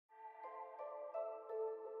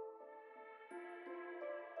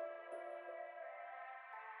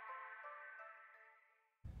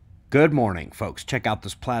Good morning, folks. Check out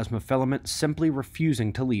this plasma filament simply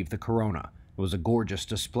refusing to leave the corona. It was a gorgeous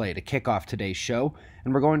display to kick off today's show,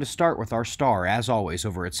 and we're going to start with our star, as always,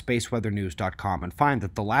 over at spaceweathernews.com and find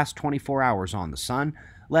that the last 24 hours on the Sun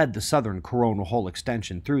led the southern coronal hole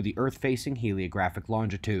extension through the Earth-facing heliographic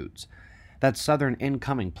longitudes. That southern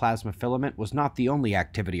incoming plasma filament was not the only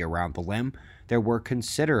activity around the limb. There were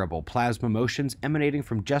considerable plasma motions emanating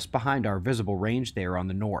from just behind our visible range there on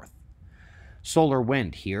the north. Solar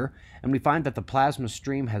wind here, and we find that the plasma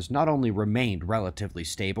stream has not only remained relatively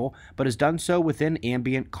stable, but has done so within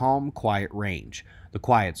ambient, calm, quiet range. The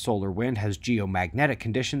quiet solar wind has geomagnetic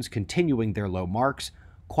conditions continuing their low marks,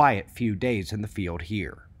 quiet few days in the field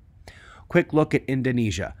here. Quick look at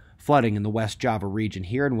Indonesia. Flooding in the West Java region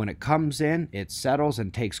here, and when it comes in, it settles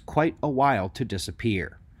and takes quite a while to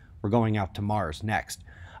disappear. We're going out to Mars next.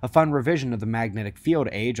 A fun revision of the magnetic field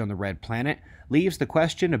age on the red planet leaves the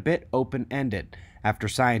question a bit open-ended. After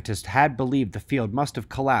scientists had believed the field must have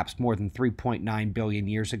collapsed more than 3.9 billion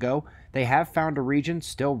years ago, they have found a region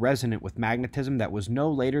still resonant with magnetism that was no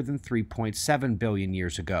later than 3.7 billion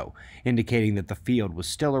years ago, indicating that the field was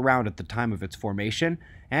still around at the time of its formation,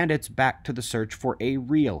 and it's back to the search for a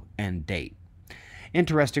real end date.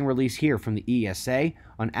 Interesting release here from the ESA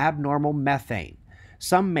on abnormal methane.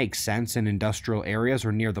 Some make sense in industrial areas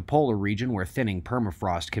or near the polar region where thinning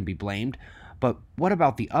permafrost can be blamed, but what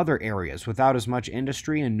about the other areas without as much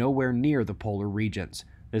industry and nowhere near the polar regions?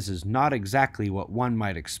 This is not exactly what one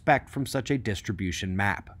might expect from such a distribution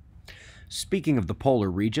map. Speaking of the polar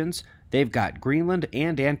regions, they've got Greenland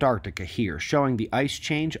and Antarctica here, showing the ice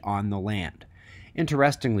change on the land.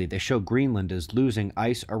 Interestingly, they show Greenland as losing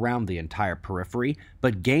ice around the entire periphery,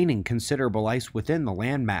 but gaining considerable ice within the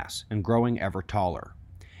landmass and growing ever taller.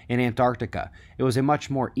 In Antarctica, it was a much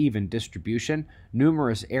more even distribution,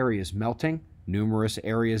 numerous areas melting, numerous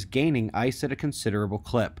areas gaining ice at a considerable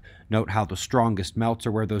clip. Note how the strongest melts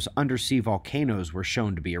are where those undersea volcanoes were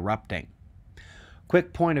shown to be erupting.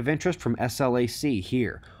 Quick point of interest from SLAC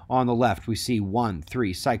here. On the left, we see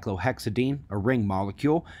 1,3-cyclohexadiene, a ring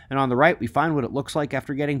molecule, and on the right, we find what it looks like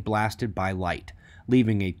after getting blasted by light,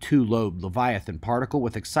 leaving a two-lobed Leviathan particle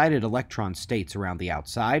with excited electron states around the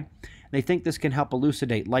outside. They think this can help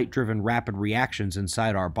elucidate light-driven rapid reactions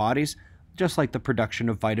inside our bodies, just like the production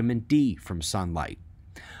of vitamin D from sunlight.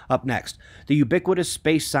 Up next, the ubiquitous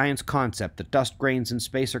space science concept that dust grains in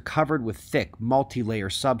space are covered with thick, multi-layer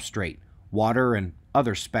substrate, water, and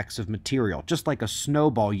other specks of material, just like a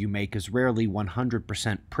snowball you make is rarely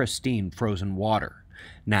 100% pristine frozen water.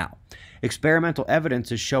 Now, experimental evidence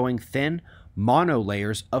is showing thin,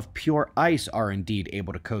 monolayers of pure ice are indeed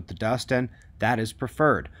able to coat the dust, and that is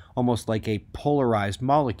preferred, almost like a polarized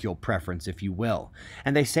molecule preference, if you will.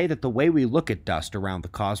 And they say that the way we look at dust around the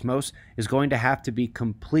cosmos is going to have to be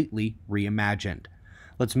completely reimagined.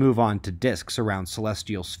 Let's move on to disks around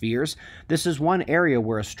celestial spheres. This is one area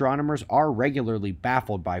where astronomers are regularly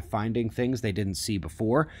baffled by finding things they didn't see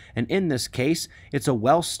before, and in this case, it's a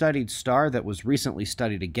well-studied star that was recently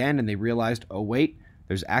studied again, and they realized, oh wait,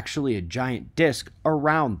 there's actually a giant disk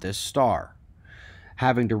around this star.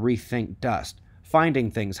 Having to rethink dust,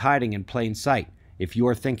 finding things hiding in plain sight. If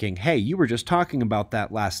you're thinking, hey, you were just talking about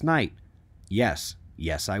that last night. Yes,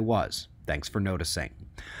 I was. Thanks for noticing.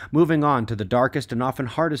 Moving on to the darkest and often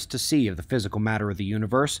hardest to see of the physical matter of the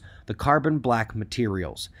universe, the carbon black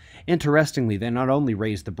materials. Interestingly, they not only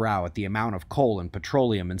raise the brow at the amount of coal and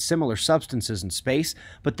petroleum and similar substances in space,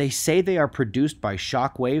 but they say they are produced by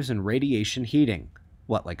shock waves and radiation heating.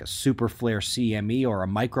 What, like a super flare CME or a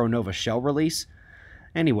micronova shell release?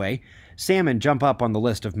 Anyway, salmon jump up on the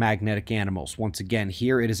list of magnetic animals. Once again,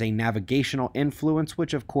 here it is a navigational influence,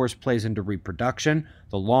 which of course plays into reproduction,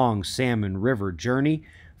 the long salmon river journey,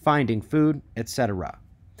 finding food, etc.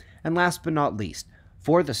 And last but not least,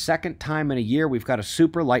 for the second time in a year, we've got a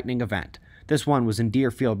super lightning event. This one was in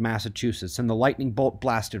Deerfield, Massachusetts, and the lightning bolt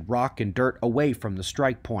blasted rock and dirt away from the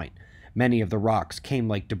strike point. Many of the rocks came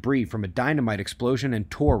like debris from a dynamite explosion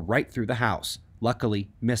and tore right through the house, luckily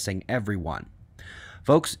missing everyone.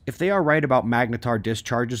 Folks, if they are right about magnetar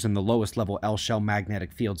discharges in the lowest level L-shell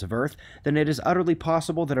magnetic fields of Earth, then it is utterly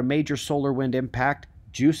possible that a major solar wind impact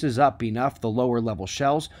juices up enough the lower level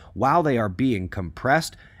shells while they are being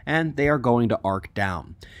compressed, and they are going to arc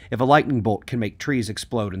down. If a lightning bolt can make trees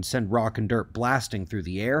explode and send rock and dirt blasting through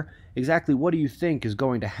the air, exactly what do you think is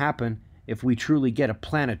going to happen if we truly get a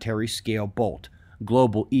planetary scale bolt?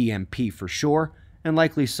 Global EMP for sure, and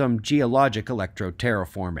likely some geologic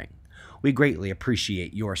electro-terraforming. We greatly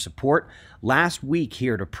appreciate your support. Last week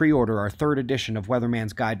here to pre-order our 3rd edition of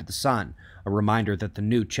Weatherman's Guide to the Sun. A reminder that the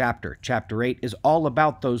new chapter, Chapter 8, is all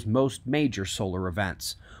about those most major solar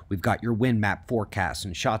events. We've got your wind map forecasts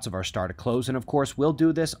and shots of our star to close, and of course we'll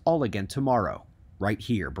do this all again tomorrow. Right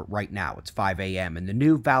here, but right now it's 5 a.m. in the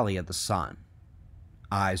new Valley of the Sun.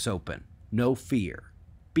 Eyes open, no fear.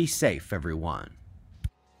 Be safe, everyone.